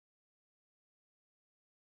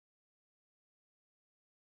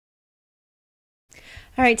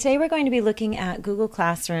All right, today we're going to be looking at Google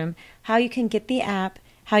Classroom, how you can get the app,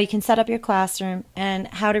 how you can set up your classroom, and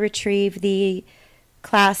how to retrieve the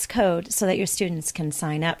class code so that your students can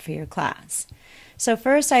sign up for your class. So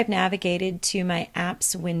first I've navigated to my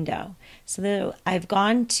apps window. So I've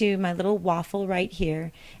gone to my little waffle right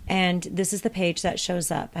here, and this is the page that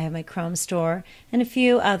shows up. I have my Chrome store and a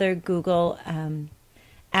few other Google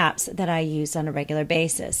apps that I use on a regular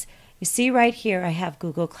basis. You see right here I have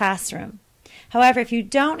Google Classroom. However, if you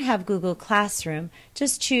don't have Google Classroom,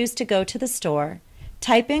 just choose to go to the store,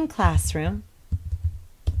 type in Classroom,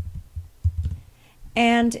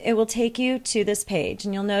 and it will take you to this page.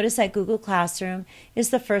 And you'll notice that Google Classroom is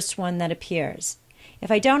the first one that appears. If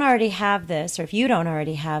I don't already have this, or if you don't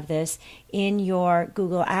already have this in your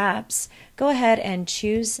Google Apps, go ahead and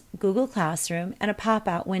choose Google Classroom and a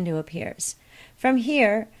pop-out window appears. From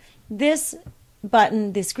here, this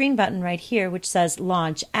button, this green button right here, which says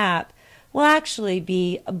Launch App, will actually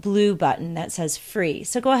be a blue button that says Free.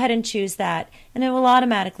 So go ahead and choose that, and it will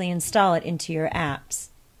automatically install it into your apps.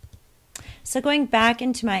 So going back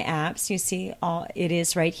into my apps, you see it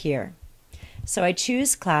is right here. So I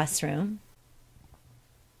choose Classroom.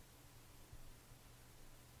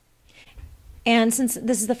 And since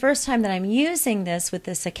this is the first time that I'm using this with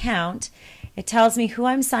this account, it tells me who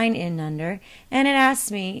I'm signed in under, and it asks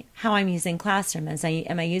me how I'm using Classroom.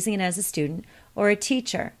 Am I using it as a student or a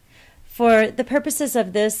teacher? For the purposes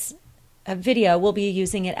of this video, we'll be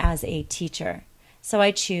using it as a teacher. So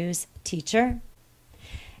I choose Teacher.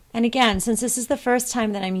 And again, since this is the first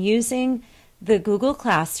time that I'm using the Google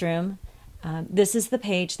Classroom, this is the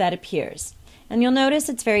page that appears. And you'll notice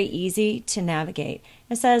it's very easy to navigate.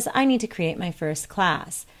 It says, I need to create my first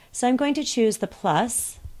class. So I'm going to choose the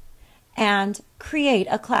plus and create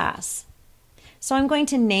a class. So I'm going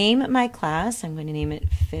to name my class. I'm going to name it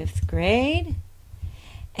 5th grade.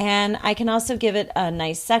 And I can also give it a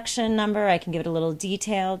nice section number. I can give it a little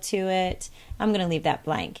detail to it. I'm going to leave that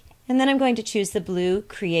blank. And then I'm going to choose the blue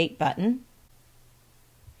Create button.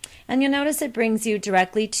 And you'll notice it brings you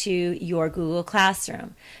directly to your Google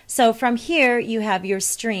Classroom. So from here you have your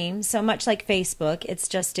stream. So much like Facebook, it's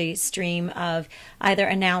just a stream of either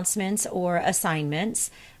announcements or assignments.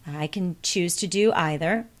 I can choose to do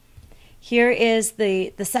either. Here is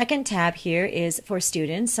the second tab here is for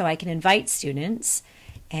students, so I can invite students.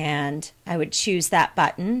 And I would choose that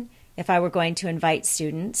button if I were going to invite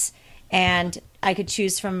students. And I could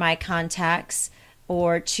choose from my contacts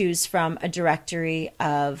or choose from a directory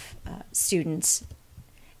of students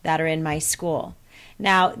that are in my school.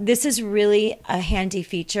 Now, this is really a handy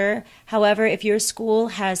feature. However, if your school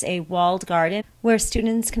has a walled garden where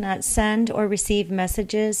students cannot send or receive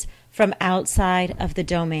messages from outside of the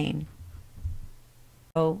domain,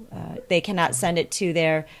 they cannot send it to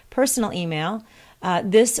their personal email,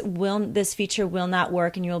 this feature will not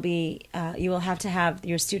work, and you will have to have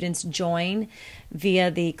your students join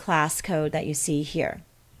via the class code that you see here.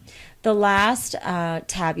 The last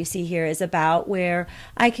tab you see here is About, where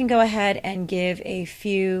I can go ahead and give a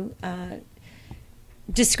few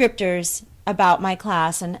descriptors about my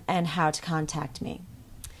class and how to contact me.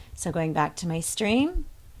 So going back to my stream,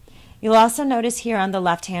 you'll also notice here on the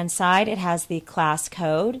left-hand side it has the class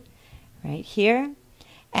code right here.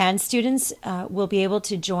 And students will be able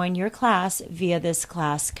to join your class via this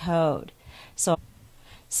class code. So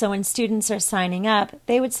when students are signing up,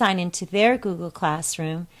 they would sign into their Google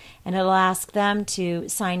Classroom, and it'll ask them to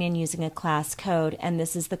sign in using a class code, and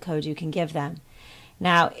this is the code you can give them.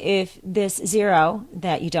 Now, if this 0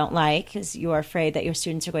 that you don't like, because you're afraid that your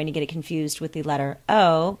students are going to get it confused with the letter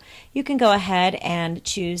O, you can go ahead and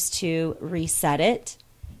choose to reset it.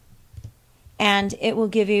 And it will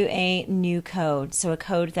give you a new code, so a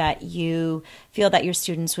code that you feel that your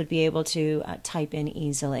students would be able to type in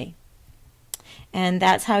easily. And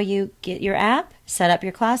that's how you get your app, set up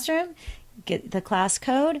your classroom, get the class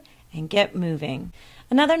code, and get moving.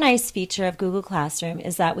 Another nice feature of Google Classroom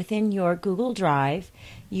is that within your Google Drive,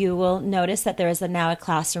 you will notice that there is now a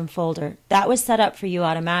classroom folder. That was set up for you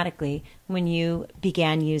automatically when you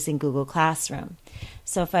began using Google Classroom.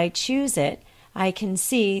 So if I choose it, I can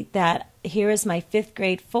see that here is my 5th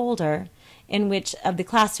grade folder in which of the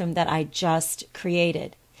classroom that I just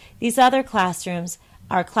created. These other classrooms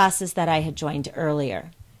are classes that I had joined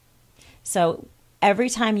earlier. So every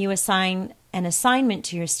time you assign an assignment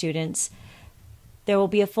to your students, there will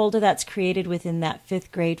be a folder that's created within that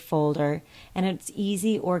 5th grade folder, and it's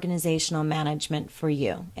easy organizational management for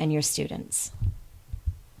you and your students.